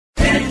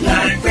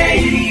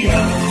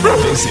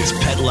This is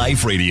Pet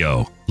Life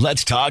Radio.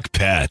 Let's talk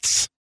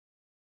pets.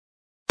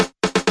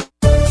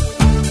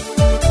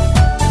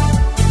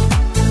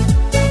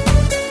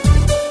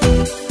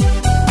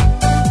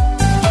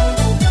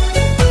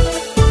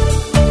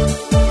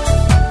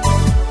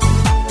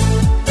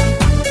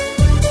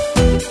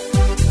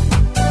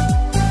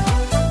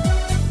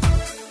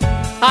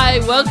 Hi,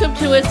 welcome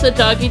to It's a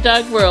Doggy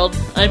Dog World.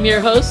 I'm your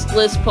host,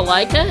 Liz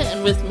Palaika,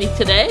 and with me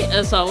today,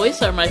 as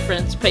always, are my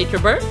friends Petra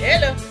Burke.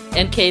 Hello.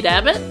 And Kate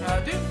Abbott.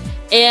 Howdy.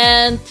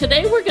 And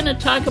today we're going to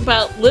talk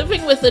about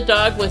living with a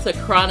dog with a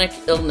chronic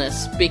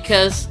illness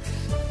because,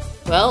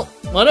 well,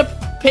 one of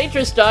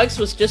Petra's dogs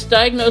was just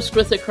diagnosed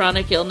with a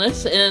chronic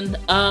illness, and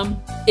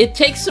it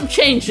takes some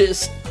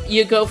changes.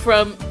 You go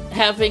from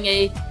having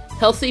a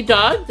healthy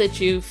dog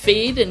that you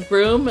feed and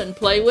groom and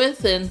play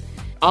with, and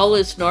all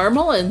is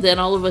normal, and then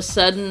all of a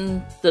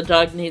sudden the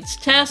dog needs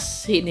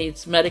tests, he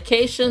needs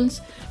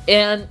medications,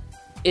 and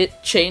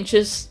it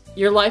changes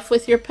your life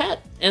with your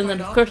pet. And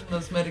then, of course,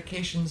 those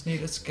medications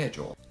need a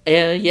schedule.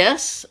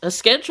 Yes, a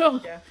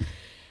schedule. Yeah.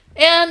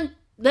 And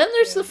then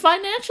there's the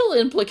financial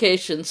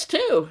implications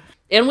too.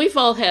 And we've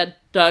all had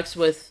dogs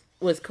with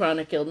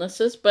chronic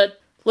illnesses,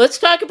 but let's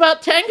talk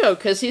about Tango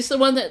because he's the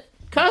one that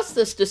caused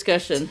this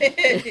discussion.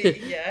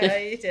 Yeah,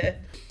 he did.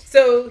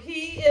 So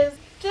he is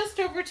just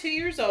over 2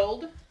 years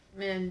old,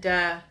 and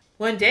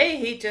one day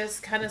he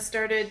just kind of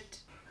started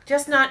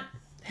just not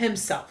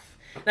himself.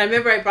 And I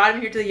remember I brought him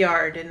here to the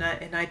yard, and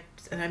I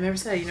remember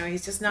saying,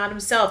 he's just not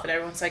himself, and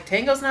everyone's like,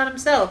 Tango's not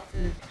himself.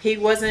 And he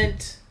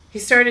wasn't. He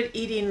started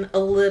eating a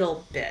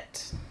little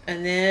bit,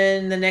 and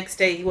then the next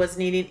day he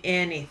wasn't eating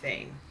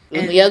anything.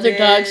 And the other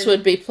dogs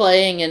would be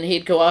playing, and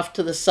he'd go off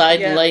to the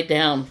side and lay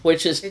down,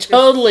 which is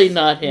totally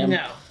not him.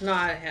 No,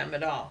 not him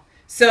at all.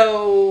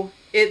 So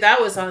that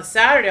was on a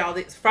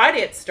Saturday. Friday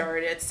it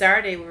started.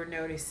 Saturday we were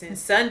noticing.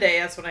 Sunday,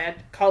 that's when I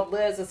had called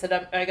Liz. I said,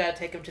 I got to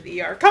take him to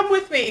the ER. Come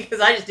with me, because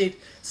I just need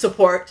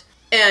support.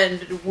 And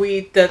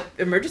the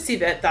emergency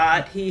vet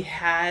thought he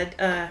had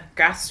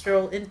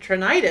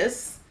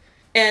gastroenteritis.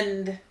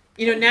 And,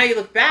 now you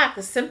look back,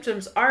 the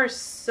symptoms are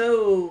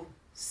so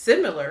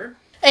similar.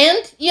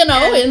 And,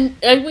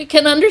 and we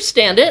can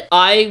understand it.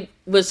 I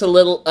was a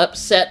little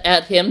upset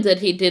at him that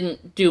he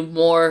didn't do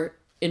more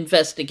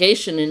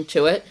investigation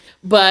into it.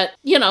 But,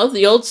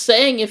 the old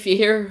saying, if you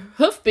hear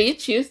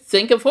hoofbeats, you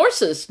think of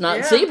horses,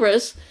 not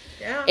zebras.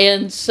 Yeah.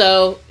 And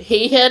so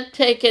he had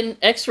taken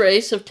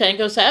x-rays of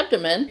Tango's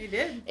abdomen. He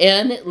did.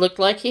 And it looked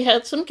like he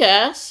had some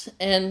gas,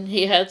 and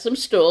he had some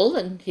stool,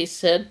 and he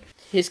said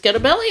he's got a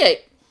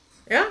bellyache.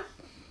 Yeah.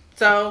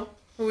 So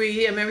I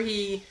remember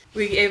we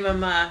gave him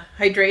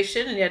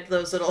hydration, and he had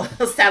those little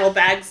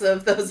saddlebags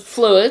of those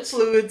fluids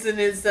in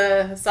his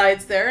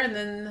sides there. And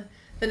then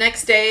the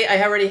next day,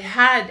 I already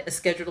had a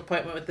scheduled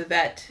appointment with the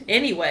vet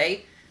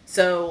anyway.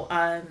 So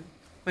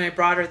when I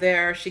brought her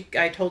there,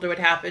 I told her what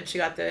happened. She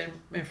got the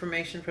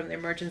information from the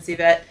emergency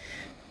vet.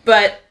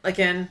 But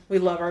again, we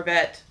love our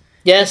vet.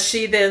 Yes.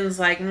 She then's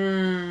like,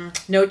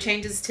 no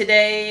changes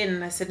today.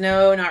 And I said,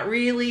 no, not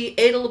really.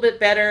 Ate a little bit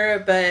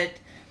better, but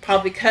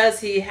probably because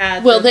he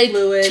had they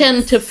fluids.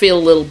 Tend to feel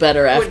a little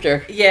better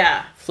after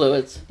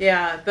fluids.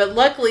 Yeah, but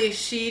luckily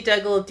she dug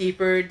a little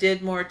deeper,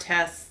 did more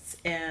tests,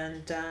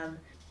 and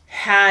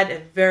had a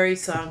very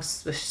strong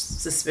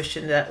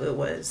suspicion that it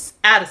was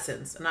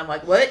Addison's. And I'm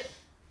like, what?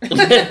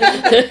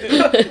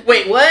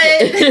 Wait, what?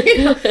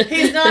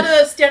 He's not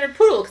a standard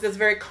poodle, because it's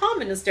very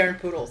common in standard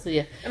poodles.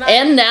 Yeah.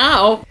 And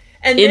now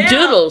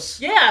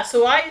doodles. Yeah,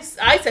 so I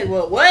said,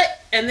 well, what?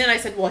 And then I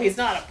said, well, he's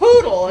not a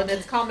poodle, and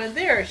it's common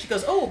there. She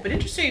goes, oh, but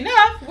interesting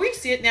enough, we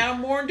see it now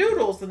more in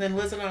doodles. And then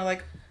Liz and I are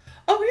like,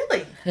 oh,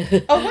 really?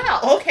 Oh,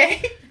 wow,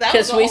 okay.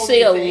 Because we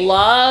see a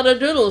lot of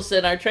doodles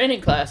in our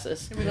training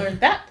classes. And we learned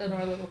that on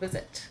our little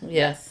visit.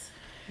 Yes.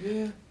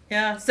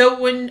 Yeah, so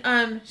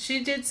when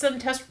she did some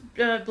test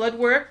blood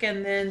work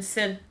and then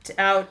sent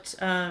out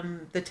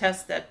the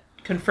test that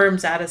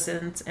confirms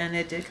Addison's, and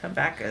it did come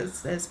back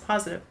as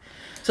positive.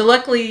 So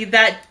luckily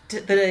I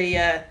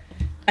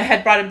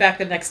had brought him back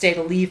the next day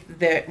to leave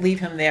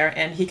him there,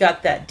 and he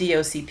got that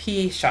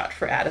DOCP shot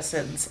for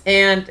Addison's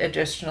and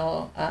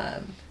additional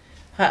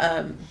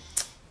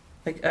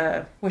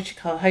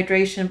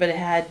hydration, but it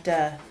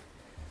had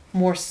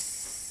more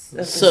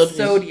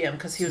sodium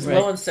because he was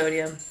low on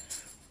sodium.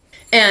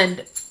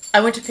 And I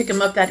went to pick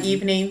him up that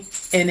evening,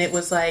 and it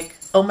was like,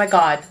 oh my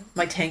God,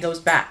 my Tango's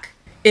back.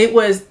 It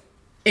was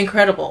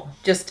incredible.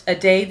 Just a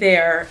day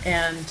there,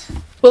 and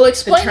well,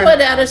 explain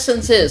what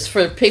Addison's is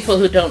for people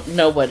who don't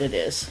know what it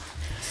is.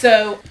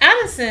 So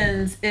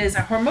Addison's is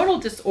a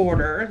hormonal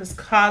disorder that's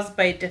caused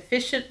by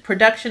deficient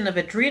production of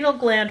adrenal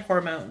gland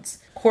hormones,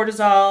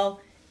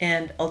 cortisol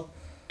and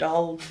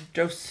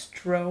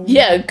aldosterone.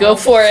 Yeah, go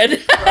for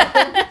it.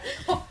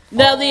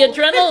 Now the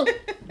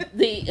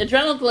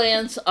adrenal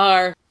glands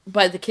are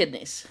by the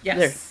kidneys.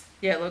 Yes.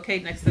 Yeah,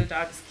 located next to the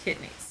dog's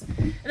kidneys.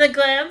 And the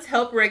glands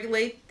help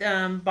regulate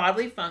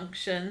bodily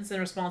functions and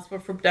are responsible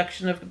for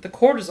production of the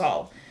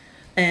cortisol.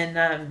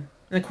 And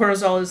the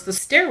cortisol is the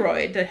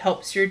steroid that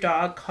helps your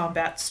dog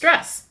combat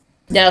stress.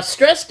 Now,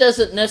 stress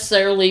doesn't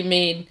necessarily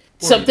mean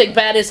something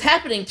bad is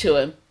happening to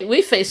him.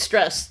 We face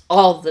stress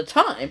all the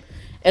time,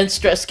 and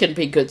stress can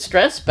be good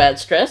stress, bad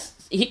stress.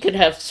 He could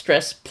have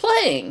stress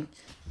playing.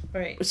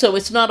 Right. So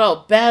it's not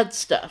all bad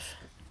stuff,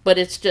 but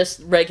it's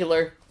just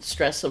regular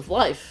stress of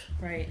life.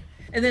 Right.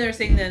 And then they're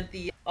saying that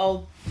the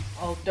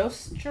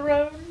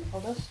aldosterone,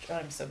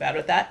 I'm so bad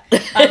with that,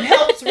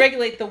 helps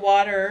regulate the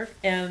water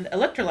and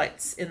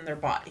electrolytes in their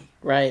body.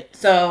 Right.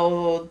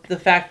 So the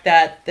fact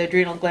that the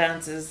adrenal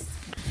glands is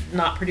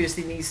not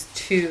producing these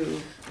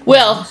two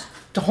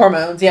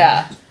hormones,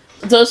 yeah.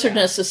 Those are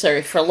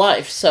necessary for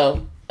life.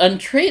 So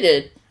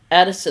untreated,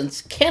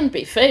 Addison's can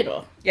be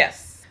fatal.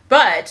 Yes.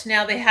 But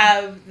now they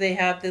have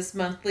this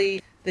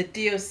monthly, the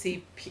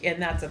DOCP,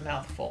 and that's a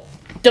mouthful.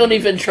 Don't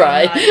even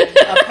try.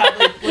 I'll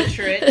probably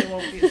butcher it. It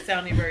won't be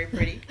sounding very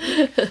pretty.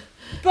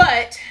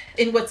 But,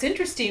 and what's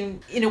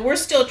interesting, we're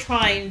still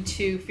trying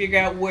to figure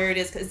out where it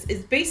is, because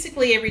it's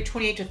basically every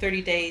 28 to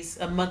 30 days,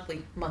 a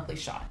monthly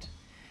shot.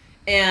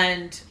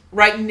 And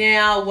right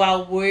now,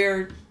 while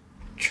we're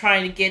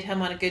trying to get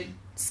him on a good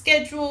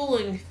schedule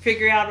and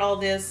figure out all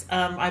this,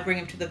 I bring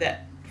him to the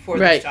vet for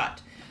the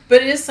shot.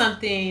 But it is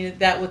something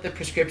that with the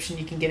prescription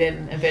you can get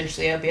in.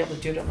 Eventually, I'll be able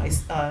to do it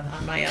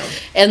on my own.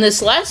 And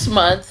this last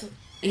month,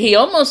 he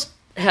almost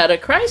had a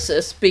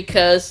crisis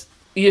because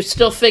you're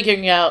still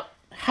figuring out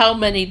how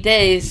many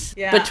days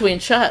between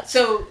shots.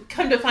 So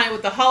come to find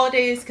with the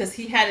holidays, because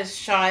he had his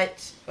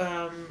shot,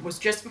 was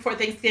just before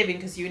Thanksgiving,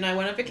 because you and I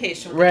went on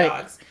vacation with the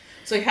dogs.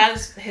 So he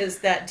has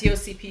that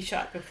DOCP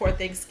shot before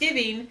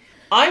Thanksgiving.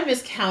 I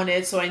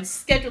miscounted, so I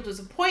scheduled his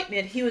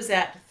appointment. He was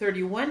at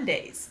 31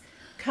 days.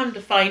 Come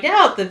to find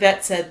out, the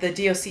vet said the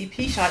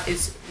DOCP shot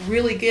is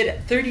really good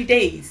at 30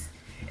 days.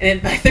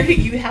 And then by 30,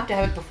 you have to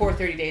have it before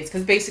 30 days,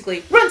 because basically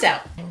it runs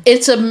out.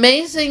 It's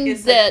amazing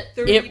that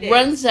it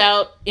runs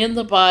out in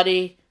the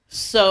body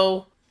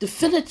so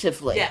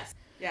definitively. Yes.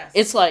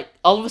 It's like,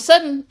 all of a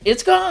sudden,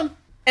 it's gone.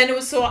 And it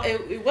was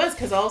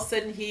because all of a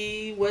sudden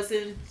he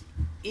wasn't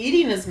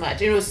eating as much.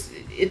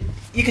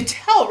 You could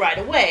tell right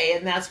away,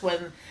 and that's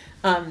when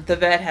the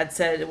vet had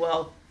said,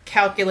 well,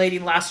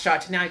 calculating last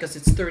shot to now, he goes,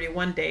 it's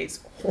 31 days.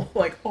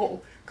 Like,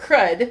 oh,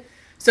 crud.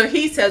 So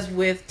he says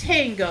with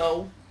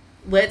Tango,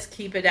 let's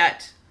keep it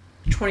at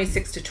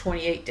 26 to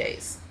 28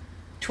 days.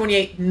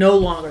 28, no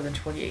longer than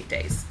 28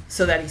 days,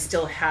 so that he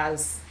still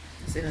has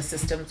in a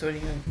system. So when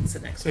he gets the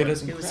next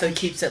one, so he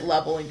keeps it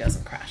level, he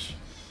doesn't crash.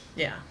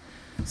 Yeah.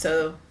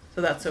 So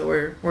that's what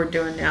we're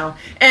doing now.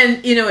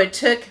 And it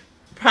took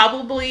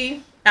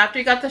probably after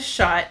he got the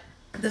shot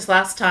this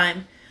last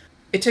time,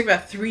 it took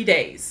about 3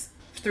 days.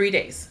 3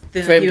 days.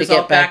 Then for him he was to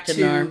get all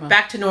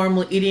back to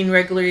normal, eating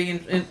regularly,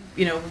 and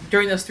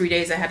during those 3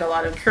 days I had a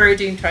lot of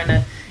encouraging, trying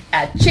to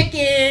add chicken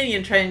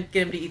and trying to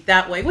get him to eat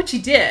that way, which he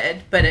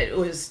did, but it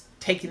was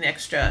taking the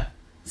extra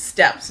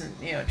steps and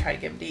try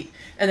to get him to eat.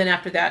 And then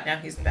after that, now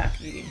he's back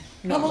eating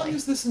normally. How long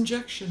has this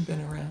injection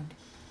been around?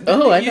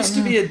 It used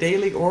to be a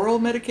daily oral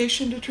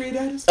medication to treat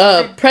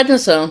Addison?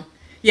 Prednisone.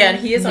 Yeah, and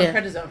he is on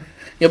prednisone.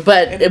 Yeah,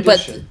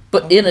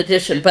 but in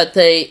addition,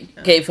 they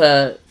gave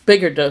a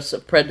bigger dose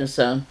of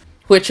prednisone,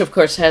 which of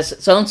course has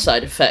its own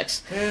side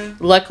effects. Yeah.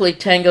 Luckily,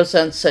 Tango's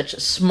on such a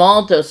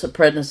small dose of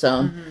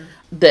prednisone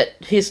that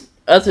he's,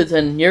 other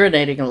than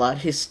urinating a lot,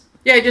 he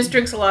just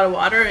drinks a lot of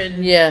water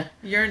and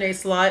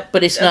urinates a lot.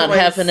 But he's not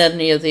having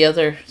any of the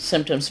other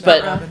symptoms.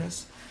 Not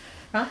ravenous.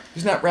 Huh?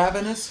 He's not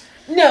ravenous?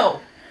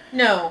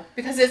 No,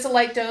 because it's a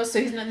light dose,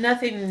 so he's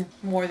nothing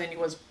more than he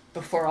was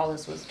before all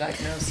this was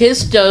diagnosed.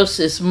 His dose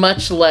is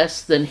much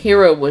less than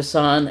Hero was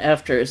on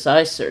after his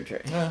eye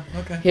surgery. Oh,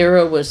 okay.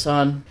 Hero was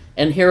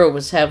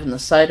having the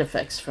side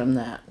effects from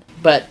that.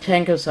 But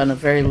Tango's on a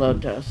very low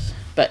dose.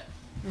 But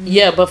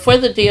before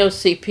the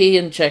DOCP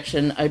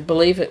injection, I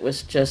believe it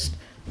was just,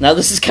 now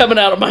this is coming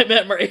out of my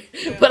memory,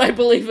 but I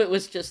believe it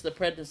was just the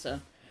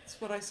prednisone.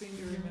 That's what I seem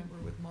to remember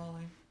with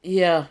Molly.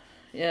 Yeah.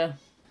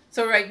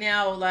 So right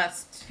now,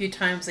 last few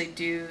times they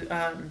do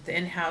the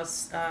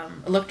in-house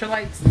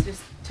electrolytes,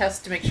 just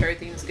test to make sure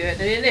everything's good.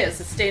 And it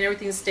is.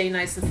 Everything's staying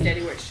nice and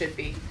steady where it should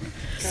be.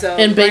 So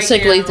and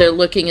basically they're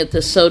looking at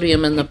the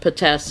sodium and the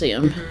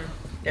potassium.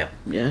 Mm-hmm. Yep.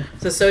 Yeah.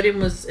 So sodium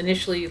was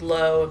initially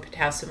low and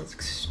potassium was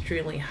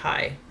extremely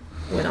high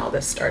when all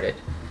this started.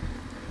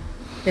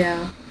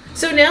 Yeah.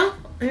 So now,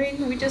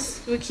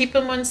 we keep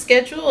him on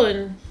schedule,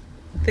 and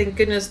thank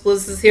goodness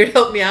Liz is here to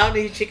help me out.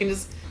 She can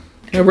just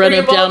run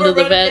him down to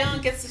the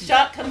vet. Gets the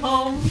shot, come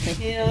home,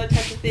 that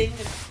type of thing.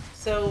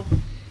 So,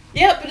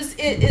 but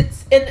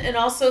it's and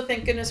also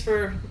thank goodness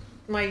for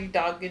my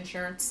dog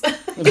insurance.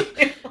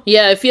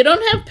 Yeah, if you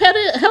don't have pet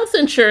health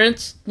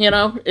insurance,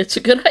 it's a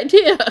good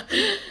idea.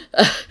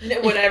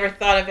 Would I ever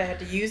thought if I had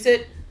to use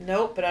it?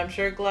 Nope, but I'm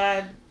sure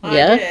glad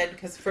I did,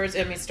 because first,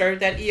 started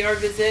that ER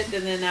visit,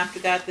 and then after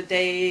that, the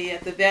day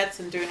at the vets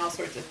and doing all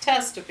sorts of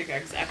tests to figure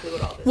out exactly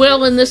what all this is.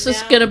 Well, and this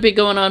is going to be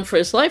going on for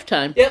his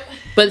lifetime. Yep.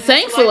 But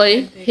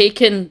thankfully, he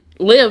can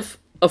live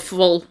a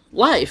full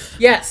life.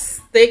 Yes,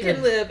 they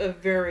can live a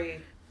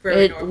very,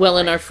 very normal Well,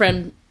 life. and our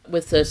friend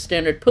with the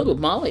standard poodle,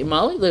 Molly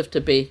lived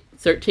to be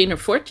 13 or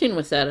 14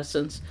 with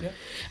Addison's. Yep.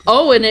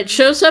 Oh, and it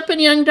shows up in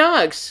young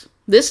dogs.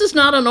 This is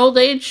not an old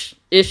age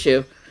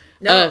issue.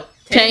 No,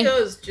 Tango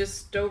is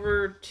just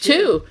over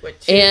two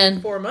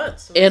and 4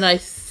 months. So and I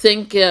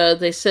think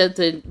they said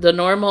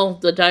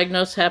the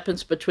diagnosis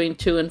happens between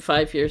 2 and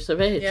 5 years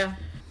of age. Yeah.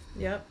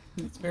 Yep.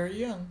 It's very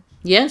young.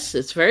 Yes,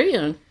 it's very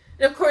young.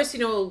 And of course,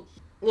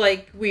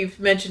 like we've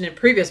mentioned in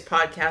previous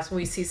podcasts, when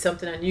we see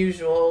something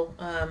unusual,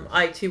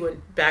 I too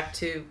went back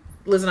to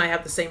Liz and I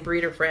have the same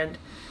breeder friend,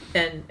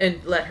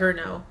 and let her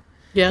know.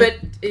 Yeah.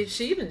 But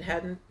she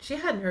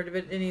hadn't heard of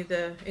it. Any of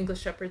the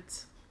English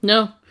Shepherds.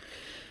 No,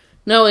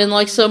 and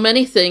like so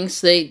many things,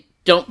 they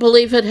don't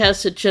believe it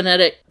has a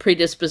genetic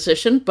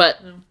predisposition, but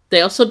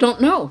they also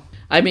don't know.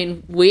 I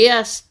mean, we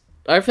asked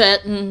our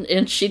vet,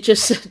 and she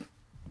just said,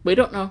 "We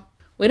don't know.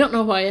 We don't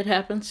know why it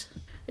happens.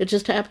 It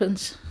just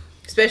happens."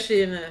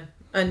 Especially in an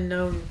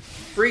unknown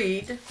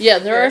breed. Yeah,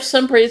 there are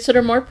some breeds that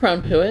are more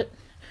prone to it.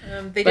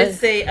 They did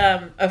say,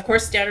 of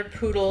course, standard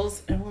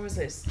poodles, and what was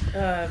this?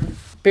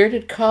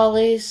 Bearded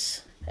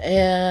collies,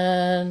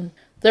 and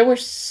there were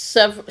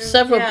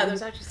several. Yeah,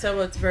 there's actually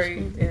several. It's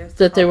very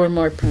that they were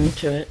more prone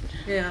to it.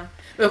 Yeah,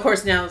 but of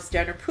course now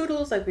standard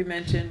poodles, like we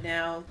mentioned,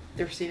 now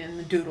they're seen in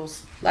the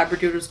doodles,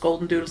 labradoodles,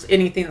 golden doodles,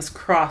 anything that's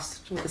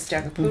crossed with a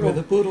standard poodle. With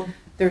a poodle,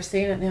 they're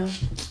seeing it now.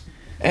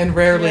 And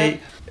rarely,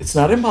 it's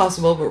not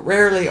impossible, but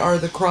rarely are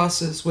the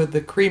crosses with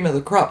the cream of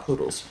the crop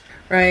poodles.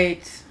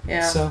 Right.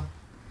 Yeah. So.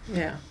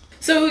 Yeah.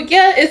 So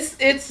yeah, it's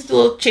a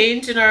little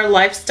change in our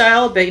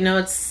lifestyle, but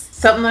it's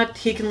something that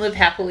he can live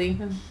happily,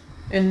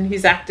 and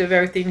he's active.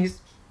 Everything, he's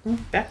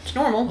back to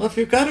normal. Well, if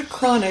you've got a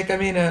chronic,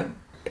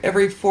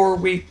 every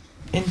 4-week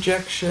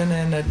injection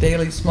and a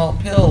daily small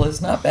pill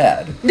is not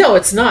bad. No,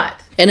 it's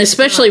not. And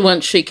especially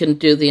once she can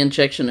do the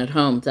injection at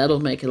home, that'll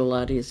make it a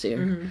lot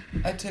easier.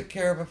 Mm-hmm. I took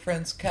care of a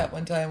friend's cat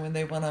one time when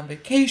they went on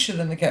vacation,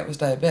 and the cat was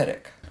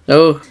diabetic.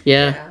 Oh,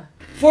 yeah.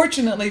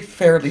 Fortunately,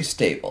 fairly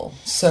stable.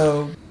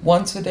 So,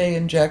 once a day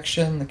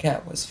injection, the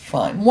cat was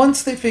fine.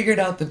 Once they figured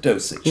out the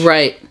dosage.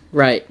 Right.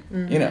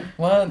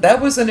 Mm-hmm.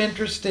 That was an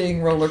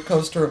interesting roller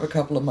coaster of a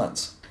couple of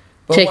months.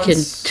 But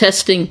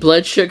testing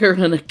blood sugar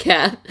in a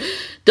cat.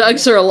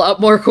 Dogs are a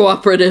lot more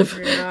cooperative.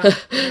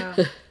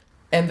 Yeah.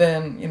 And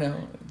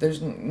then,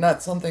 there's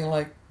not something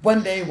like,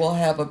 one day we'll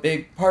have a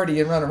big party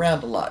and run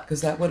around a lot,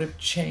 because that would have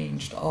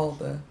changed all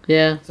the...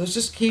 Yeah. So it's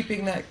just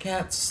keeping that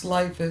cat's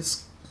life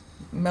as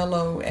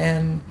mellow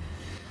and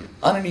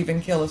on an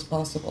even kill as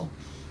possible.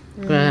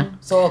 Yeah.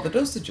 So all the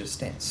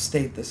dosages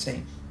stayed the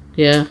same.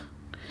 Yeah.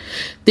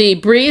 The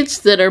breeds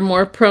that are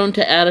more prone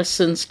to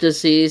Addison's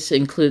disease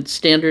include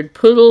standard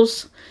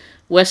poodles,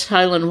 West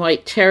Highland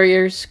White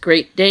Terriers,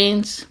 Great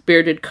Danes,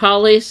 bearded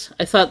collies.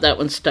 I thought that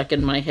one stuck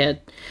in my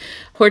head.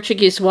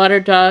 Portuguese water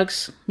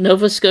dogs,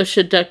 Nova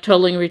Scotia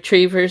duck-tolling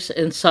retrievers,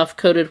 and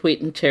soft-coated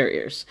Wheaten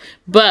Terriers.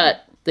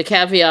 But the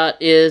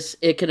caveat is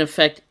it can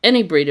affect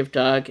any breed of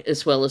dog,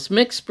 as well as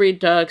mixed breed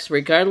dogs,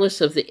 regardless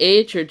of the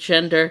age or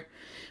gender,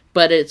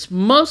 but it's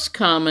most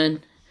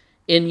common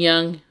in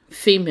young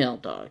female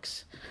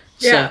dogs.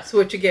 Yeah, so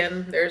which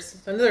again, there's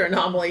another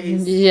anomaly.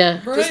 He's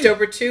just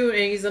over 2 and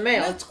he's a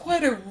male. That's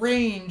quite a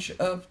range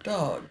of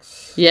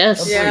dogs.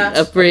 Yes,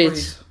 of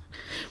breeds.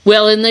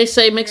 Well, and they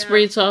say mixed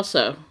breeds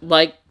also,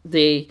 like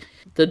the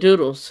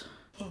doodles.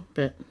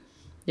 But,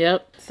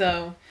 yep.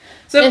 So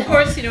of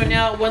course,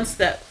 now once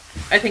that,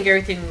 I think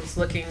everything's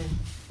looking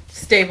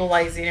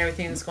stabilizing,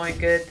 everything's going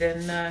good,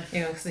 then,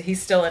 cause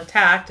he's still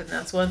intact, and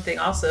that's one thing.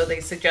 Also, they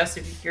suggest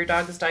if your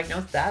dog is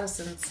diagnosed with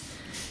Addison's,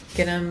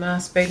 get him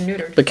spayed and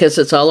neutered. Because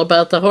it's all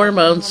about the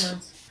hormones.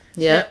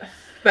 Yep.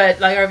 But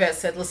like our vet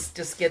said, let's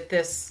just get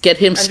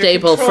him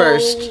stable control.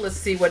 First. Let's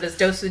see what his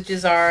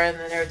dosages are, and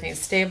then everything's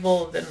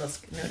stable, then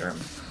let's neuter him.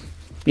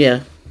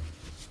 Yeah.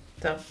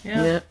 So,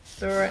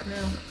 so right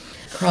now.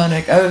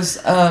 Chronic. I was,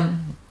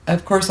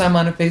 of course, I'm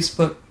on a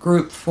Facebook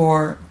group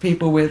for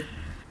people with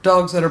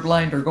dogs that are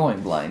blind or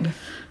going blind.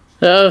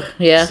 Oh,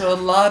 yeah. So a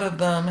lot of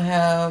them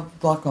have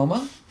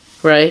glaucoma.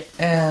 Right.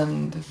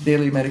 And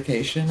daily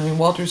medication. I mean,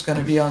 Walter's going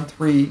to be on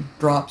 3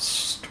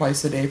 drops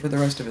twice a day for the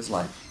rest of his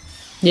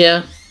life.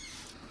 Yeah.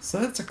 So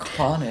that's a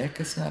chronic.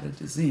 It's not a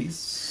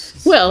disease.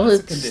 It's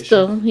a condition.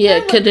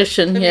 Still,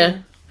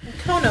 condition,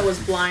 Kona was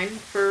blind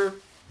for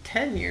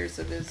 10 years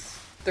of his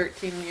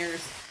 13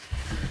 years.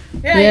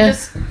 Yeah, you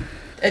just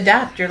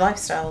adapt your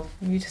lifestyle.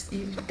 You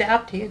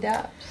adapt, he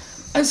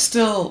adapts. I'm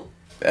still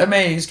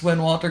amazed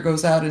when Walter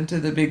goes out into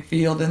the big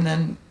field and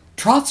then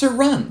trots or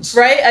runs.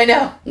 Right? I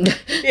know.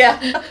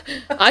 Yeah.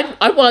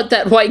 I want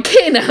that white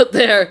cane out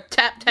there.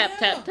 Tap, tap,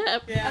 tap,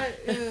 tap. Yeah.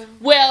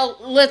 Well,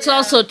 let's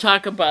also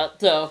talk about,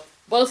 though,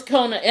 both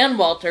Kona and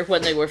Walter,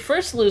 when they were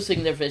first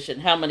losing their vision,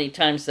 how many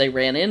times they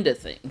ran into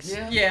things.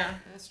 Yeah.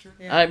 That's true.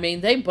 Yeah. I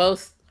mean, they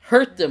both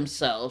hurt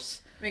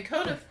themselves. I mean,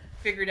 Kona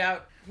figured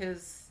out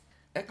his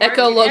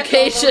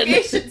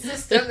echolocation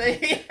system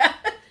that he had.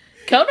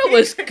 Kona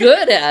was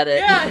good at it.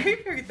 Yeah, he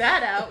figured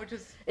that out, which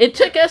is... It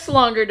took us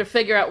longer to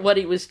figure out what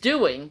he was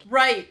doing.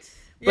 Right.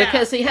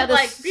 Because he had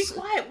be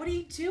quiet, what are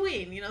you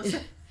doing?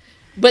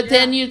 But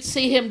then you'd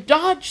see him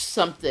dodge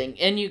something,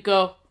 and you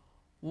go,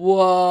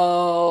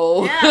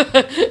 whoa. Yeah.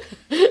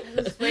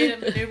 This way to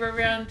maneuver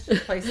around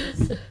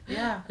places.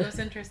 Yeah, it was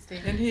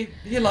interesting. And he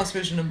lost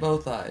vision in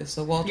both eyes,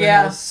 so Walter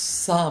Yeah. has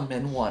some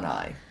in one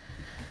eye.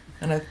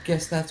 And I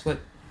guess that's what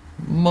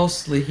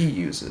mostly he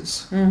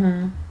uses.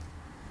 Mm-hmm.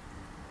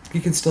 He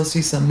can still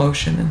see some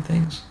motion and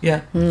things.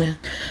 Yeah.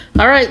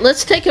 All right,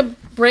 let's take a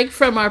break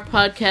from our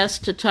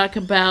podcast to talk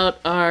about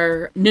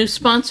our new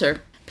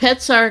sponsor,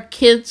 Pets Are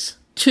Kids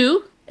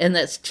 2, and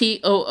that's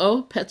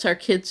TOO, Pets Are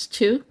Kids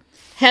 2,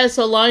 has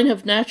a line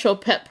of natural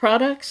pet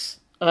products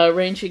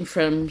ranging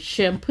from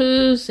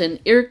shampoos and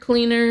ear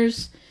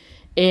cleaners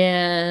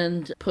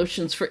and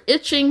potions for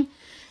itching,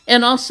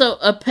 and also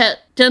a pet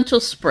dental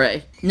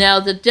spray.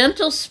 Now, the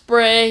dental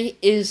spray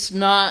is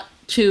not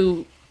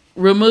to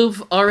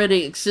remove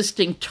already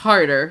existing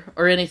tartar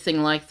or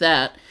anything like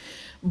that,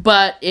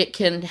 but it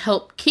can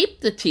help keep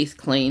the teeth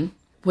clean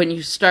when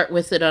you start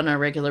with it on a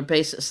regular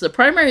basis. The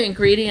primary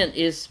ingredient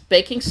is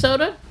baking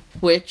soda,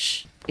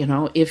 which, you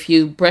know, if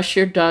you brush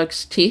your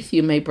dog's teeth,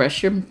 you may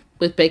brush them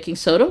with baking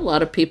soda. A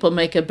lot of people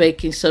make a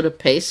baking soda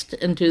paste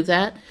and do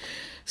that.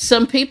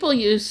 Some people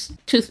use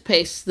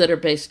toothpastes that are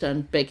based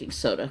on baking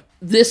soda.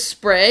 This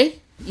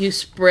spray, you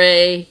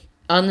spray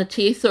on the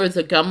teeth or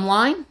the gum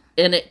line,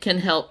 and it can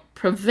help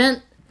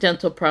prevent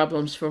dental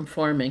problems from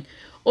forming.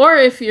 Or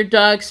if your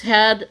dog's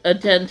had a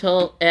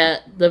dental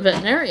at the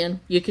veterinarian,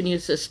 you can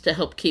use this to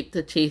help keep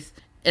the teeth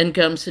and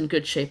gums in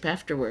good shape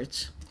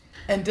afterwards.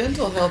 And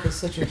dental health is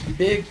such a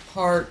big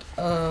part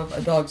of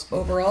a dog's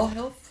overall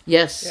health.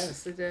 Yes.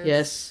 Yes, it is.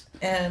 Yes.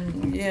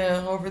 And,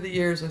 yeah, over the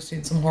years I've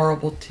seen some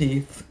horrible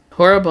teeth.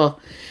 Horrible.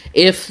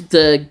 If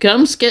the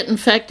gums get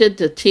infected,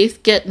 the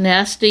teeth get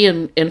nasty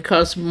and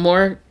cause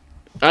more,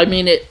 I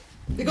mean, it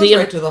goes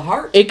right to the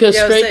heart. It goes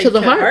straight to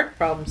the heart. Heart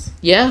problems.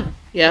 Yeah.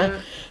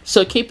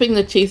 So keeping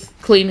the teeth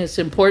clean is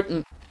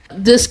important.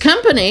 This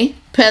company,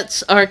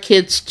 Pets Are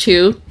Kids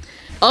 2,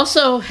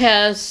 also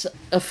has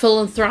a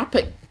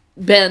philanthropic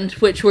bend,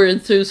 which we're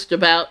enthused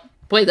about.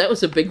 Boy, that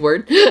was a big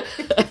word.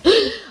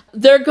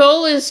 Their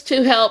goal is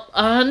to help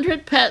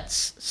 100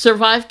 pets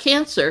survive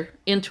cancer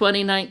in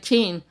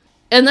 2019.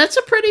 And that's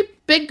a pretty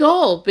big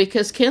goal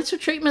because cancer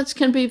treatments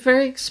can be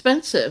very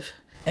expensive.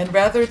 And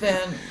rather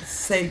than,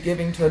 say,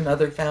 giving to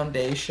another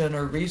foundation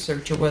or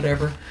research or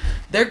whatever,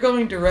 they're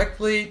going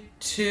directly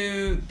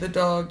to the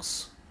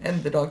dogs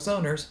and the dog's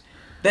owners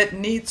that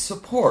need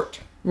support.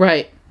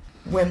 Right.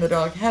 When the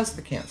dog has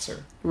the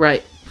cancer.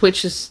 Right.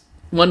 Which is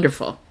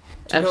wonderful.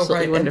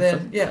 Absolutely wonderful.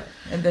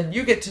 And then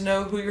you get to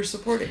know who you're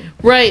supporting.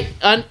 Right.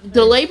 On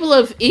the label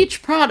of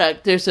each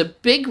product, there's a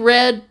big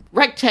red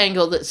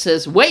rectangle that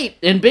says, "Wait,"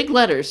 in big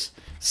letters.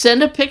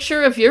 Send a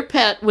picture of your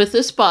pet with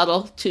this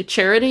bottle to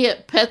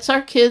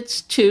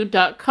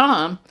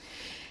charity@petsarekids2.com,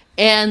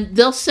 and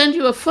they'll send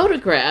you a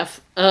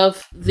photograph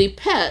of the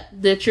pet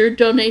that your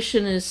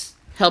donation is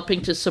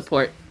helping to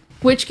support,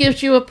 which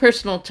gives you a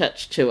personal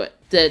touch to it,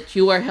 that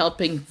you are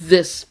helping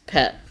this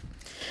pet.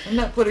 I'm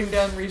not putting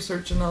down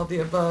research and all the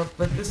above,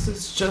 but this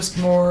is just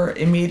more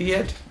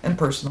immediate and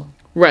personal.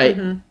 Right,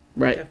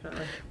 right.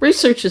 Definitely.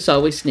 Research is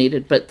always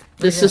needed, but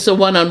this is a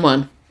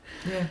one-on-one.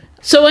 Yeah.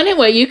 So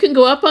anyway, you can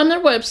go up on their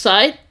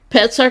website,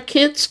 Pets Are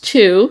Kids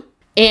 2,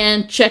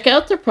 and check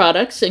out their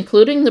products,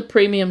 including the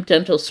premium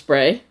dental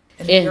spray.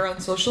 And if you're on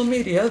social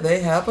media,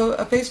 they have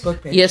a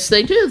Facebook page. Yes,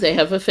 they do. They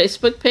have a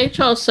Facebook page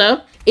also.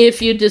 If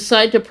you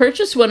decide to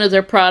purchase one of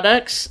their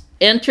products,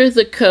 enter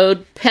the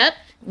code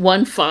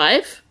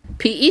PET15,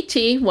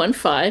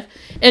 PET15,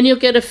 and you'll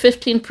get a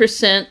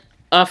 15%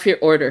 off your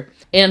order.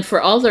 And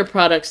for all their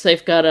products,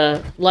 they've got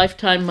a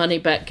lifetime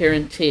money-back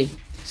guarantee.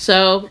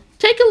 So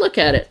take a look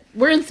at it.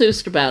 We're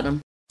enthused about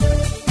them.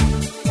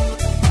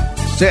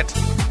 Sit.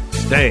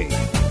 Stay.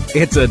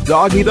 It's a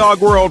dog-eat-dog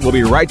world. We'll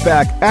be right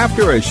back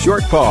after a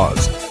short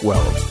pause.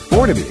 Well,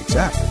 4 to be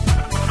exact.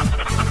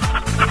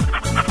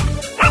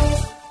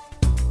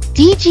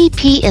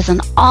 DGP is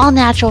an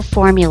all-natural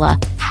formula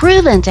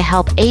proven to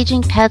help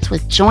aging pets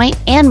with joint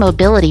and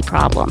mobility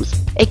problems.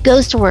 It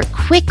goes to work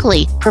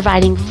quickly,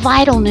 providing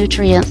vital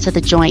nutrients to the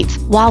joints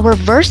while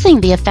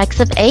reversing the effects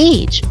of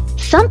age.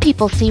 Some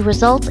people see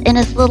results in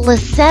as little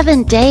as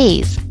 7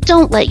 days.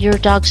 Don't let your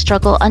dog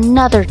struggle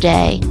another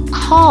day.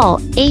 Call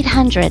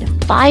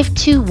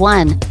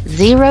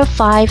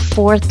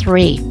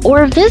 800-521-0543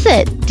 or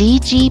visit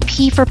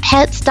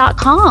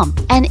dgpforpets.com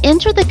and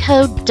enter the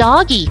code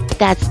DOGGY,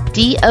 that's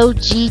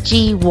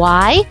DOGGY,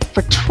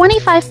 for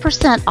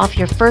 25% off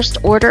your first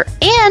order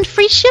and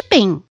free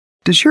shipping.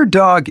 Does your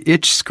dog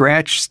itch,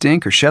 scratch,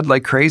 stink, or shed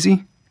like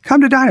crazy?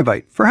 Come to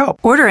Dynovite for help.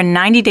 Order a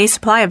 90-day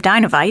supply of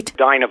Dynovite.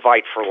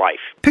 Dynovite for life.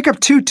 Pick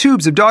up 2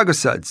 tubes of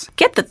Doggosuds.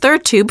 Get the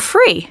 3rd tube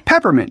free.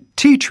 Peppermint,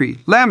 tea tree,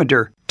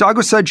 lavender,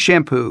 Doggosud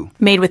shampoo.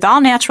 Made with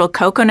all-natural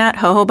coconut,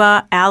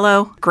 jojoba,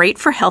 aloe. Great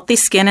for healthy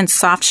skin and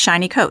soft,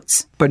 shiny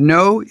coats. But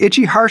no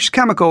itchy, harsh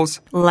chemicals.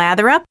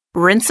 Lather up,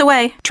 rinse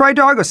away. Try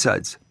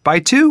Doggosuds. Buy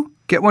 2,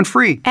 get 1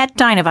 free. At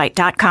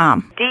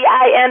Dynovite.com.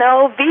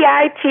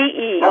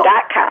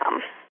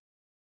 DINOVITE.com.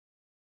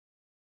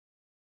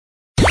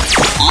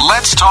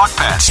 Let's talk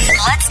pets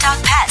Let's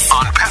talk pets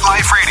on Pet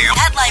Life Radio.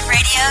 Pet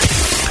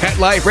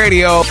Life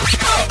Radio.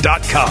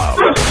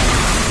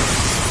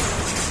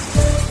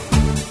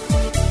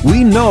 PetLifeRadio.com.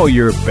 We know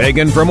you're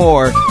begging for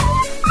more.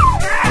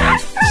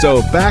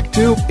 So back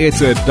to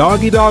It's a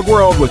Doggy Dog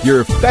World with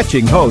your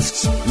fetching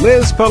hosts,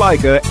 Liz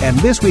Palaika, and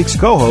this week's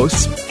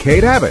co-hosts,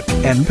 Kate Abbott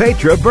and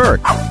Petra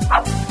Burke.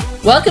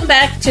 Welcome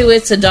back to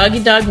It's a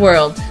Doggy Dog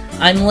World.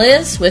 I'm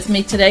Liz. With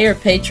me today are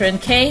Petra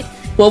and Kate.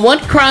 Well, one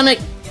chronic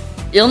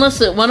illness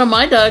that one of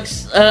my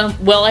dogs,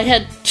 I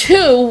had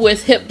two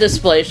with hip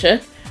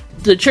dysplasia.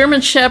 The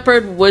German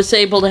Shepherd was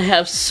able to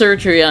have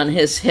surgery on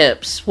his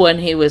hips when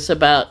he was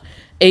about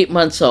 8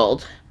 months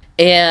old.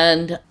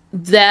 And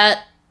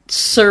that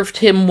served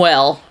him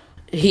well.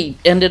 He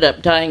ended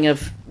up dying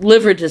of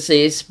liver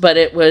disease, but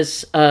it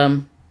was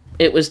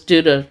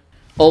due to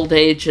old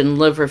age and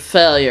liver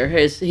failure.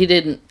 He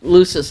didn't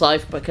lose his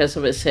life because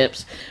of his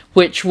hips,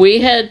 which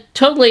we had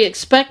totally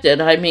expected.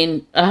 I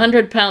mean, a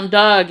 100-pound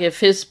dog, if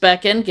his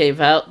back end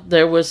gave out,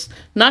 there was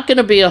not going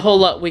to be a whole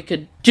lot we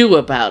could do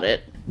about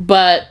it.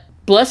 But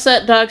bless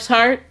that dog's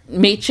heart,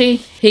 Michi,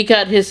 he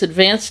got his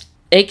advanced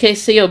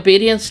AKC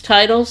obedience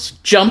titles,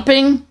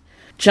 jumping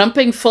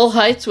full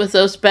heights with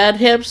those bad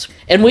hips,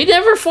 and we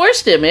never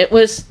forced him.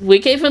 We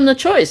gave him the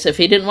choice. If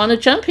he didn't want to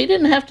jump, he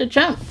didn't have to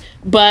jump.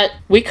 But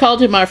we called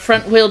him our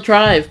front-wheel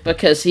drive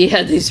because he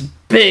had these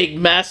big,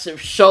 massive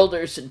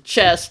shoulders and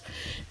chest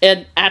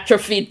and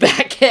atrophied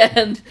back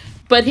end.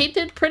 But he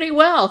did pretty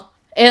well.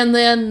 And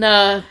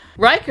then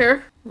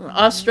Riker,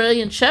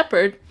 Australian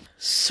Shepherd,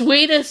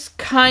 sweetest,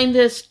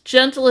 kindest,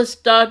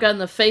 gentlest dog on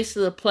the face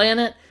of the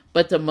planet,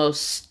 but the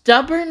most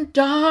stubborn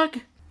dog.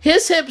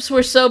 His hips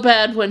were so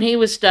bad when he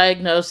was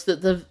diagnosed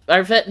that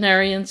our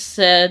veterinarian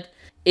said,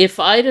 if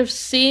I'd have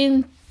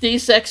seen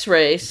these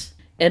x-rays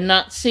and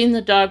not seen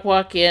the dog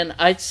walk in,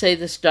 I'd say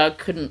this dog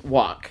couldn't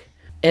walk.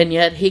 And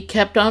yet he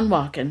kept on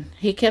walking.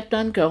 He kept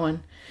on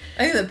going.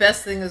 I think the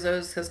best thing is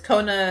those, because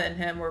Kona and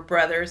him were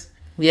brothers.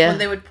 Yeah. When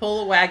they would pull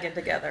a wagon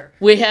together.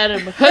 We had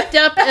them hooked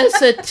up as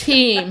a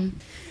team.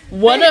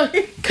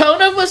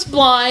 Kona was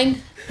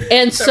blind,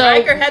 and so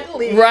Riker had to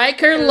lead.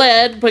 Riker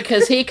led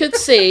because he could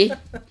see.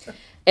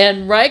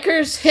 And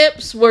Riker's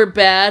hips were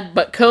bad,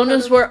 but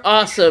Kona's were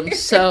awesome.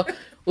 So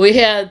we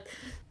had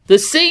the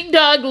seeing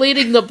dog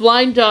leading the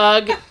blind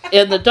dog,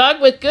 and the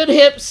dog with good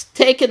hips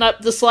taking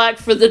up the slack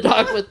for the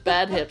dog with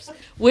bad hips.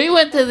 We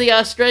went to the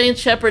Australian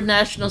Shepherd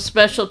National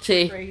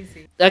Specialty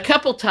a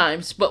couple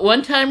times, but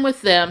one time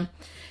with them,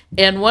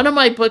 and one of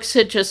my books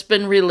had just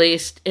been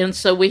released, and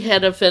so we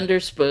had a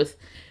vendor's booth.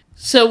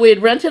 So we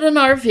had rented an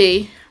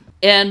RV,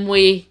 and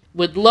we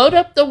would load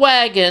up the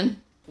wagon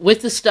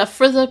with the stuff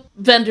for the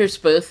vendor's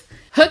booth,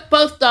 hook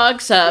both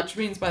dogs up. Which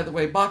means, by the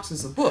way,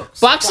 boxes of books.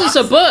 Boxes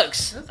of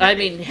books. I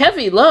mean,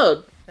 heavy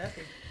load.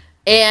 Heavy.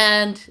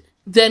 And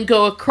then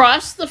go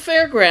across the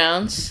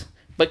fairgrounds,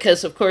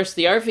 because, of course,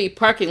 the RV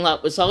parking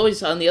lot was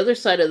always on the other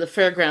side of the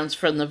fairgrounds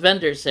from the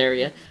vendor's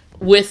area,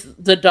 with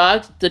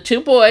the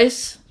two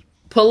boys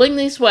pulling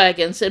these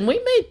wagons. And we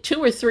made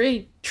 2 or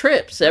 3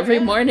 trips every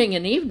morning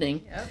and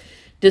evening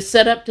to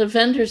set up the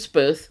vendor's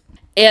booth.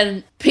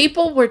 And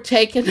people were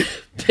taking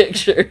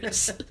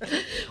pictures.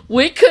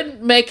 We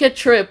couldn't make a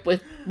trip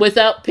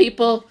without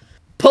people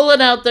pulling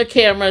out their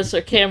cameras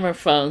or camera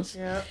phones.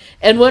 Yep.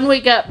 And when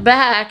we got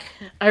back,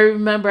 I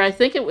remember, I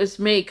think it was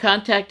me,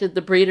 contacted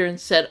the breeder and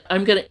said,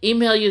 I'm going to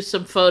email you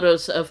some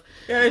photos of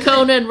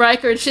Kona and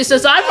Riker. And she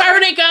says, I've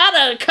already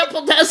got a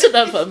couple dozen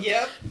of them.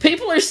 Yep.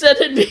 People are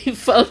sending me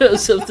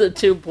photos of the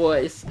two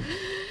boys.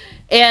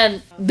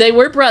 And they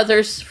were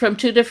brothers from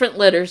 2 different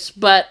litters,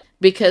 but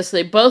because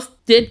they both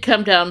did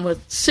come down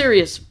with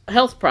serious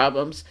health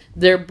problems,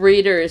 their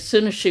breeder, as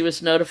soon as she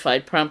was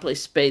notified, promptly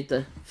spayed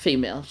the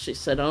female. She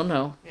said, oh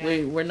no,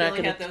 we're not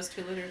going to... those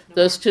 2 litters.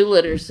 Those 2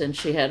 litters, and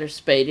she had her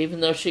spayed, even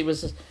though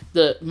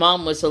the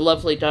mom was a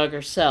lovely dog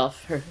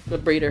herself. The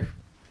breeder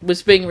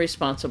was being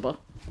responsible.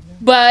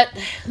 But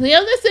the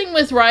other thing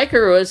with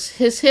Riker was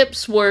his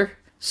hips were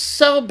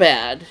so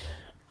bad.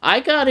 I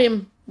got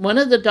him one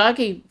of the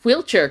doggy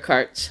wheelchair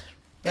carts.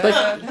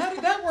 How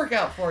did that work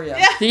out for you?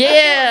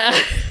 Yeah.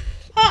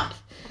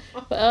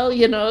 Well,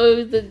 you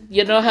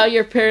know how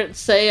your parents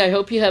say, I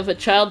hope you have a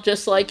child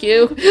just like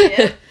you?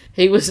 Yeah.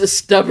 He was a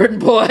stubborn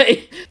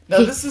boy. Now,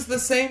 this is the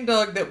same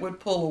dog that would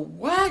pull a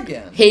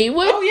wagon. He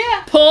would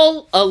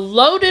pull a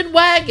loaded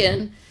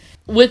wagon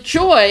with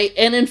joy.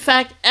 And in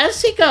fact,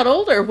 as he got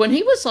older, when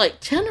he was like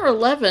 10 or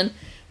 11,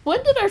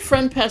 when did our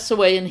friend pass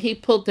away and he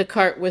pulled the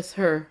cart with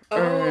her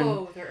urn?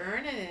 Oh, the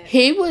urn in it.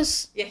 He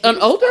was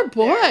an older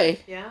boy.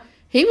 Yeah.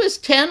 He was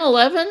 10,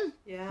 11,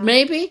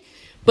 maybe.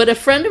 But a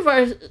friend of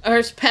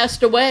ours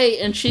passed away,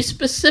 and she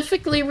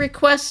specifically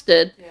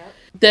requested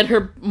that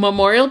her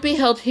memorial be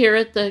held here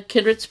at the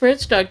Kindred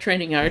Spirits Dog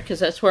Training Yard,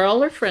 because that's where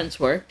all her friends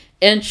were.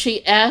 And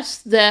she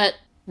asked that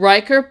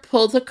Riker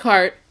pull the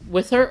cart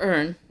with her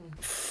urn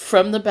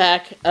from the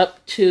back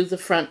up to the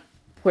front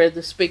where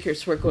the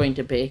speakers were going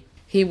to be.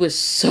 He was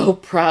so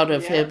proud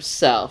of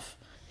himself.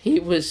 He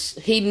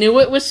knew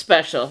it was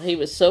special. He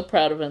was so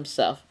proud of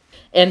himself.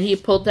 And he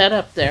pulled that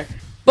up there.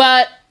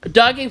 But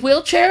doggy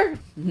wheelchair,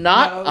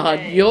 not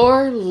on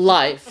your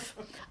life.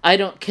 I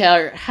don't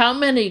care how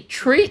many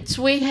treats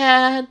we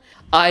had.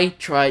 I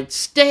tried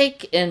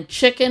steak and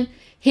chicken.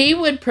 He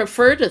would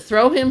prefer to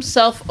throw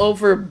himself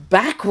over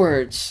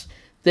backwards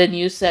than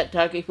use that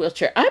doggy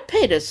wheelchair. I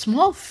paid a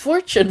small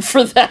fortune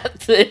for that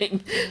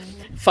thing.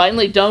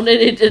 Finally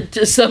donated it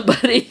to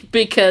somebody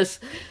because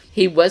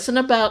he wasn't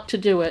about to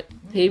do it.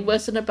 He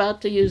wasn't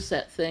about to use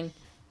that thing.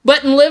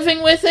 But in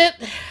living with it,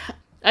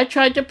 I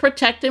tried to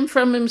protect him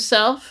from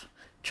himself.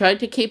 Tried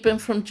to keep him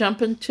from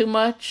jumping too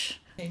much.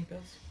 Pain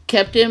pills.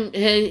 Kept him,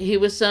 he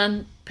was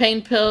on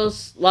pain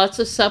pills, lots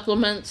of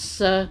supplements,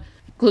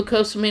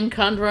 glucosamine,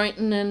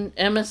 chondroitin, and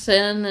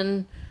MSM,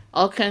 and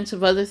all kinds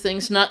of other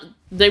things.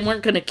 They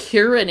weren't going to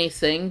cure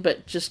anything,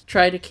 but just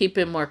try to keep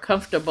him more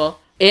comfortable.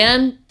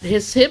 And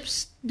his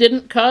hips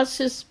didn't cause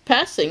his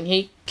passing.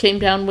 He came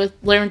down with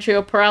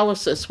laryngeal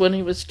paralysis when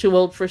he was too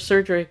old for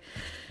surgery.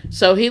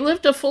 So he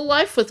lived a full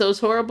life with those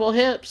horrible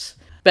hips.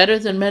 Better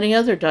than many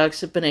other dogs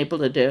have been able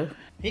to do.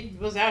 He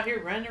was out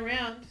here running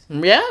around.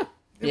 Yeah.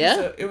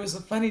 It was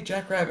a funny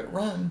Jackrabbit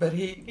run, but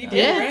he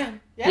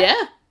ran.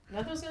 Yeah.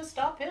 Nothing was going to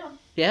stop him.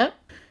 Yeah.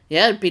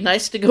 Yeah, it'd be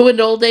nice to go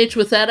into old age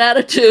with that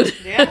attitude.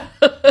 Yeah.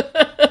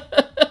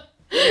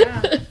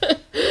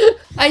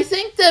 I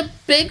think the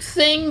big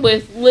thing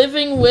with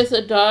living with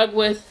a dog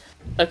with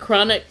a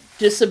chronic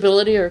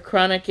disability or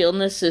chronic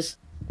illness is,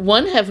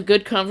 one, have a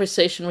good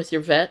conversation with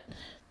your vet.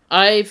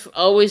 I've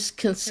always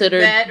considered...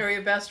 Your vet or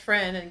your best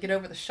friend, and get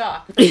over the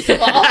shock.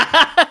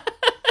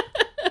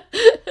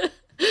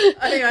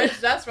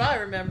 That's what I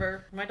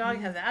remember. My dog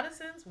has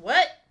Addison's?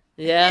 What?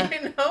 Yeah.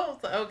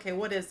 Okay,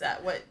 what is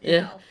that? What,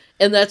 you know?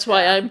 And that's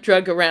why I'm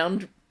drug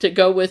around to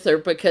go with her,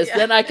 because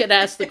then I could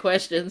ask the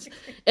questions.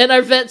 And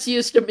our vet's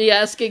used to me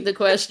asking the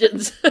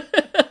questions.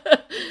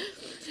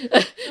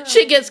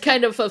 She gets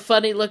kind of a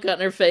funny look on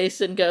her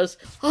face and goes,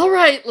 "All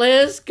right,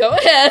 Liz, go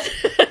ahead."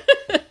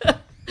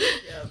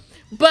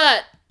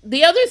 But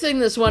the other thing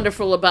that's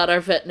wonderful about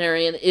our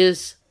veterinarian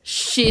is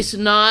she's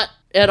not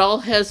at all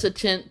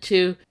hesitant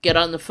to get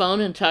on the phone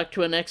and talk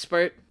to an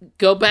expert,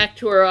 go back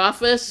to her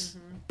office,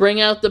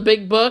 bring out the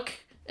big book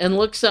and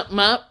look something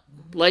up,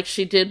 like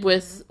she did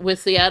with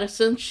the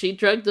Addison. She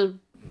drugged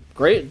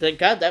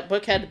that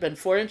book had to have been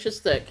 4 inches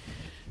thick.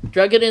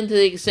 Drug it into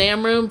the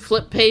exam room,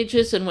 flipped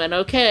pages, and went,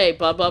 okay,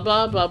 blah, blah,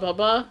 blah, blah, blah,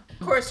 blah.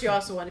 Of course, you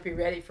also want to be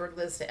ready for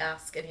Liz to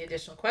ask any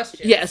additional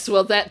questions. Yes,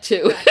 well, that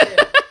too.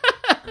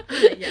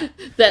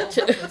 That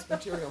too.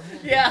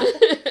 Yeah.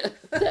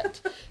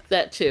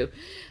 That too.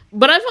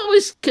 But I've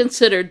always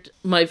considered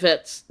my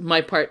vets my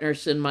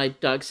partners in my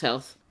dog's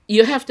health.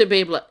 You have to be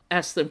able to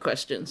ask them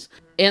questions,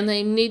 and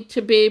they need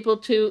to be able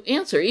to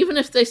answer. Even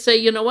if they say,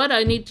 you know what,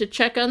 I need to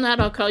check on that,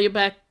 I'll call you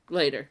back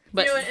later.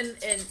 But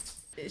and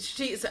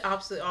she's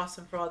absolutely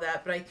awesome for all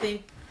that. But I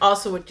think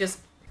also what just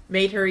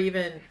made her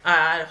even,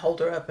 I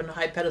hold her up in a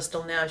high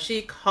pedestal now.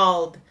 She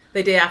called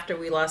the day after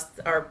we lost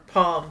our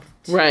Palm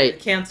to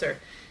cancer.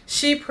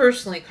 She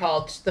personally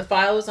called. The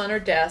file was on her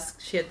desk.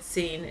 She had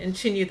seen, and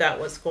she knew that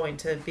was going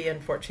to be,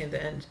 unfortunately,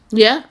 the end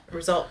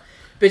result.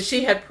 But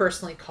she had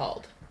personally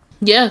called.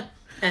 Yeah.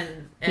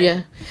 And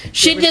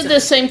she did the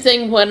same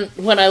thing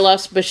when I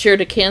lost Bashir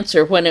to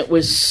cancer, when it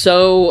was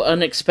so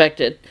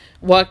unexpected.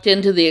 Walked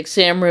into the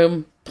exam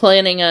room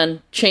planning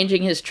on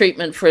changing his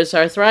treatment for his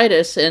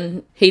arthritis,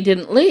 and he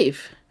didn't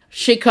leave.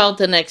 She called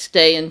the next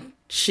day, and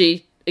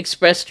she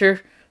expressed her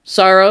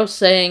sorrow,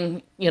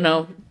 saying,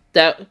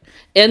 that,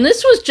 and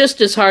this was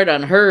just as hard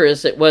on her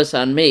as it was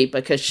on me,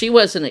 because she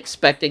wasn't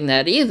expecting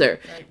that either.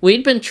 Right.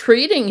 We'd been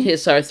treating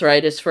his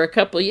arthritis for a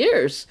couple of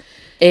years,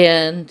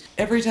 and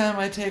every time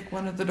I take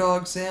one of the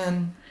dogs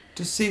in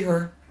to see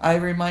her, I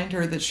remind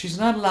her that she's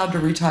not allowed to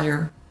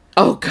retire.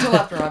 Oh, God. Until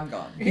after I'm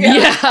gone.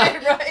 Yeah.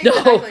 Right, no.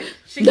 Exactly.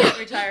 She can't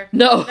retire.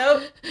 No.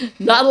 Nope.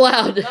 Not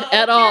allowed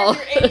at all.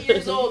 You're 8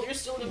 years old. You're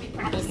still going to be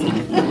practicing.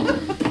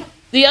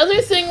 The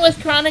other thing with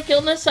chronic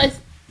illness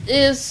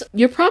is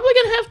you're probably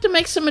going to have to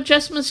make some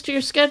adjustments to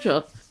your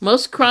schedule.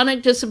 Most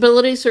chronic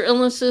disabilities or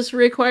illnesses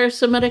require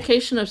some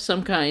medication of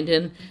some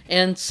kind,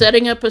 and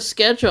setting up a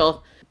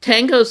schedule.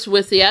 Tango's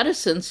with the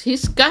Addisons,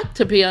 he's got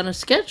to be on a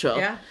schedule.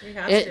 Yeah, he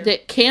has to.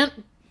 It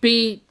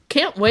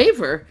can't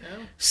waver.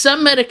 No.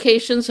 Some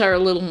medications are a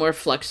little more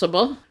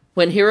flexible.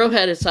 When Hero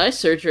had his eye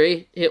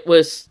surgery, it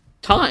was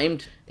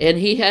timed, and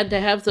he had to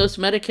have those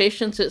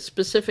medications at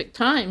specific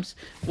times.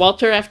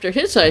 Walter, after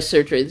his eye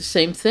surgery, the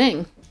same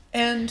thing.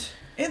 And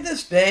in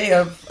this day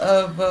of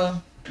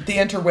the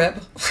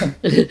interweb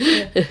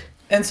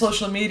and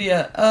social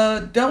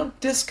media, don't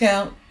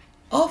discount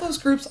all those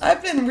groups.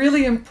 I've been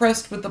really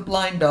impressed with the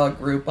Blind Dog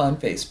group on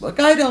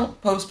Facebook. I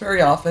don't post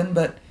very often,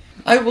 but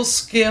I will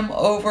skim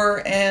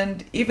over,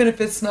 and even if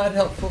it's not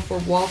helpful for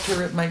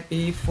Walter, it might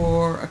be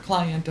for a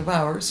client of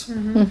ours.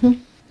 Mm-hmm.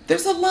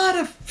 There's a lot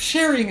of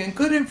sharing and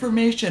good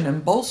information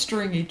and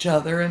bolstering each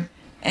other,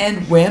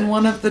 and when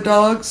one of the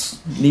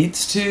dogs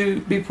needs to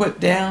be put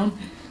down,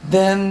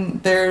 then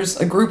there's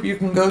a group you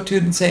can go to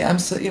and say,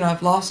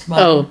 I've lost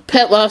mine. Oh,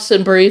 Pet Loss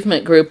and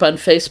Bereavement group on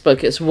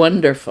Facebook is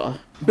wonderful.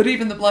 But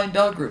even the blind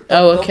dog group,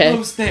 Oh, okay. they'll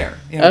post there.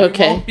 You know,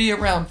 Okay. We won't be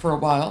around for a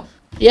while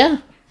Yeah.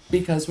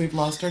 because we've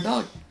lost our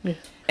dog. Yeah.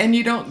 And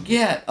you don't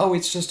get, oh,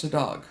 it's just a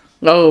dog.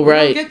 Oh,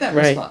 right. You don't get that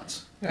right.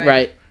 response.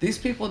 Right. These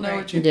people know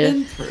what you've Yeah.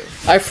 been through.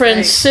 Our friend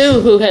Right.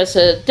 Sue, who has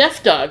a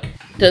deaf dog,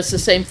 does the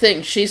same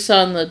thing. She's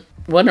on the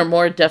one or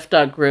more deaf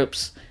dog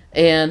groups.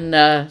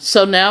 And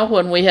so now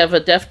when we have a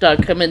deaf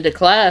dog come into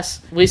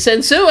class, we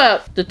send Sue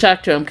out to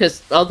talk to him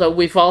because although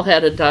we've all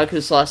had a dog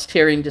who's lost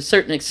hearing to a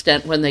certain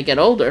extent when they get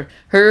older,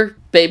 her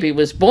baby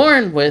was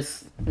born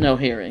with no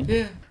hearing,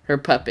 Yeah. her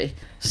puppy.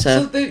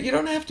 So you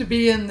don't have to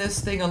be in this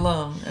thing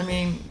alone. I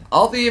mean,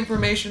 all the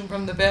information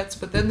from the vets,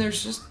 but then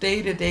there's just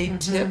day-to-day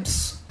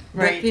tips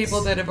that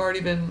people that have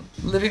already been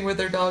living with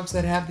their dogs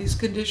that have these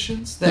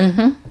conditions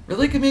that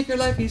really can make your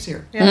life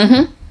easier.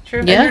 Yeah. True.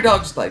 And Yeah. your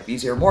dog's life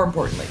easier, more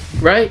importantly.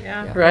 Right,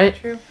 Yeah. right.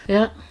 True.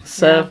 Yeah.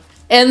 So,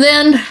 and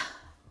then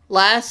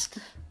last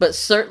but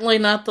certainly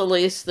not the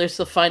least, there's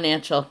the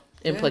financial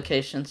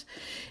implications.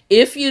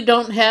 If you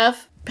don't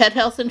have pet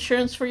health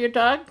insurance for your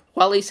dog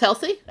while he's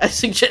healthy, I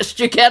suggest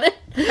you get it.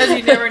 Because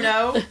you never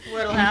know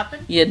what'll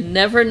happen. You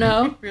never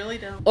know. You really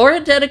don't. Or a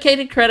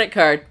dedicated credit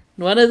card.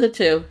 One of the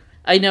two.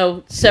 I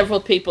know several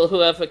people who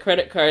have a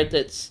credit card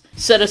that's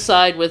set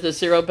aside with a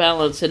zero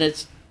balance and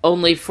it's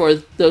only for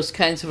those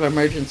kinds of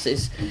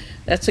emergencies.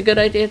 That's a good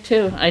idea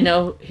too. I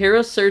know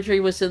Hero's surgery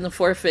was in the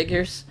 4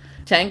 figures.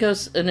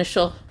 Tango's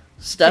initial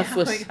stuff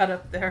was... we got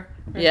up there.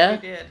 Yes, Yeah.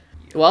 we did.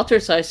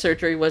 Walter's eye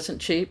surgery wasn't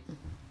cheap.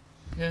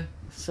 Yeah.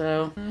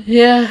 So,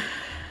 yeah.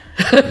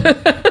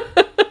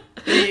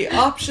 The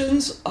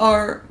options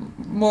are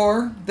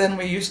more than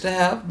we used to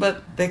have,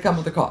 but they come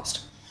with a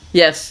cost.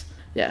 Yes,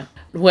 yeah.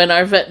 When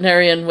our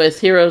veterinarian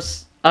with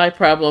Hero's eye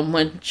problem,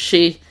 when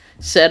she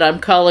said, I'm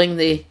calling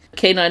the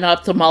canine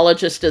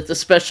ophthalmologist at the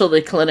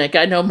specialty clinic,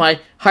 I know my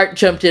heart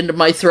jumped into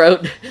my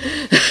throat.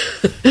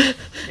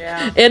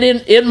 Yeah. And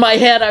in my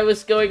head, I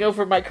was going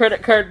over my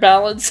credit card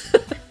balance.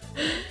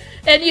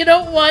 And you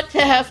don't want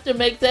to have to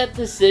make that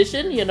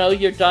decision, you know,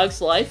 your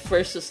dog's life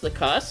versus the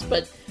cost,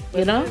 but,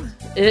 you know,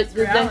 It's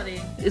reality.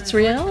 It's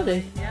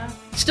reality. Yeah.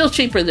 Still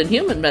cheaper than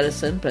human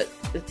medicine, but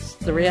it's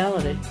the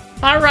reality.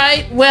 All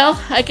right, well,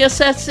 I guess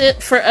that's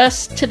it for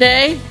us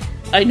today.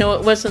 I know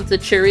it wasn't the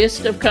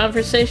cheeriest of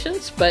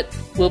conversations, but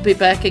we'll be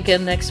back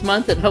again next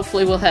month, and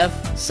hopefully we'll have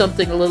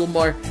something a little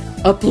more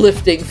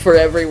uplifting for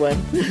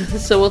everyone.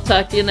 So we'll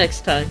talk to you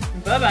next time.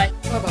 Bye-bye.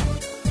 Bye-bye.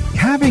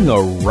 Having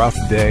a rough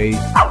day?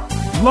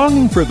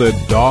 Longing for the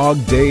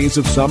dog days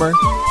of summer?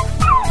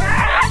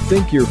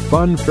 Think your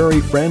fun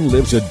furry friend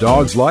lives a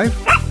dog's life?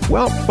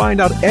 Well, find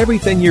out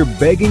everything you're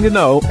begging to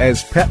know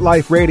as Pet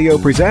Life Radio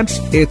presents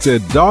It's a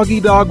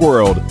Doggy Dog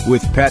World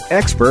with pet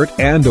expert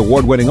and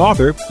award-winning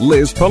author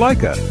Liz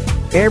Palaika.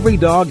 Every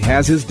dog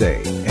has his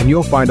day, and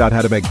you'll find out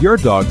how to make your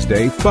dog's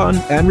day fun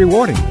and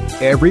rewarding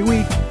every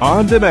week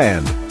on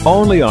demand,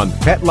 only on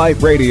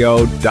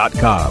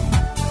PetLifeRadio.com.